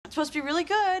It's supposed to be really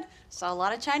good. Saw a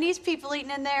lot of Chinese people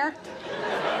eating in there.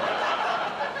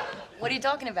 What are you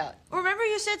talking about? Remember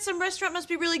you said some restaurant must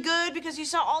be really good because you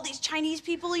saw all these Chinese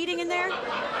people eating in there?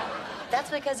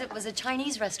 That's because it was a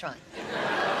Chinese restaurant.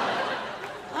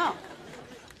 Oh.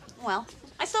 Well,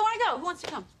 I still want to go. Who wants to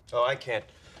come? Oh, I can't.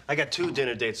 I got 2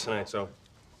 dinner dates tonight, so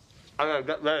I gotta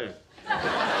get ready. All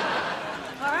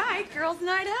right, girls'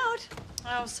 night out.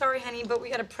 Oh, sorry, honey, but we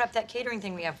gotta prep that catering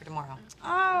thing we have for tomorrow.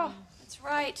 Oh, that's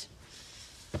right.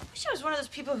 I wish I was one of those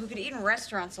people who could eat in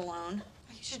restaurants alone.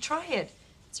 You should try it.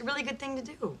 It's a really good thing to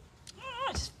do. I don't know,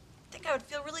 I just think I would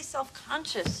feel really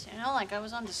self-conscious, you know, like I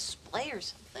was on display or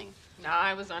something. No,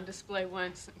 I was on display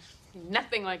once.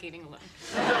 Nothing like eating alone.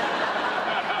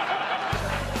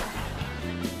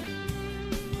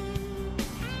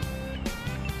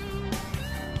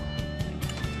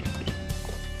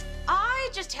 I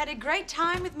just had a great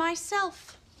time with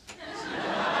myself.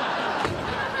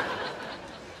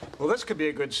 Well, this could be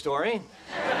a good story.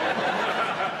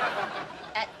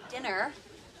 At dinner.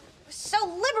 It was so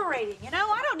liberating, you know?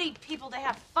 I don't need people to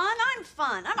have fun. I'm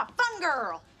fun. I'm a fun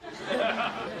girl.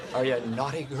 Are you a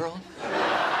naughty girl?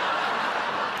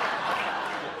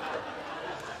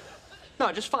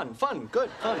 No, just fun. Fun.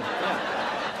 Good. Fun.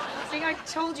 Yeah. See, I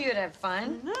told you to have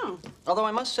fun. No. Although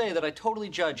I must say that I totally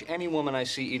judge any woman I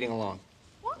see eating alone.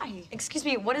 Why? Excuse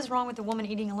me, what is wrong with a woman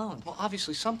eating alone? Well,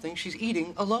 obviously something. She's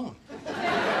eating alone.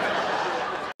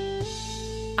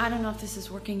 I don't know if this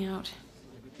is working out.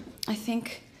 I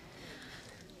think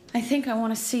I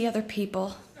want to see other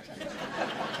people.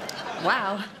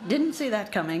 Wow, didn't see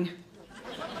that coming.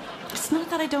 It's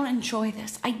not that I don't enjoy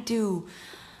this. I do.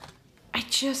 I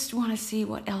just want to see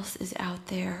what else is out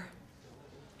there.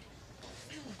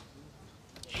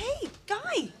 Hey,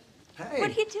 Guy. Hey.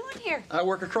 What are you doing here? I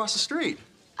work across the street.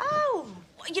 Oh,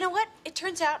 you know what? It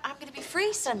turns out I'm going to be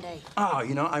free Sunday. Oh,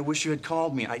 you know, I wish you had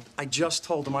called me. I just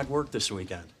told him I'd work this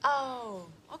weekend. Oh,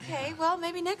 okay. Well,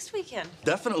 maybe next weekend.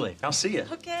 Definitely. I'll see you.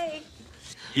 Okay.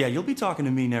 Yeah, you'll be talking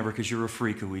to me never because you're a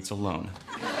freak who eats alone.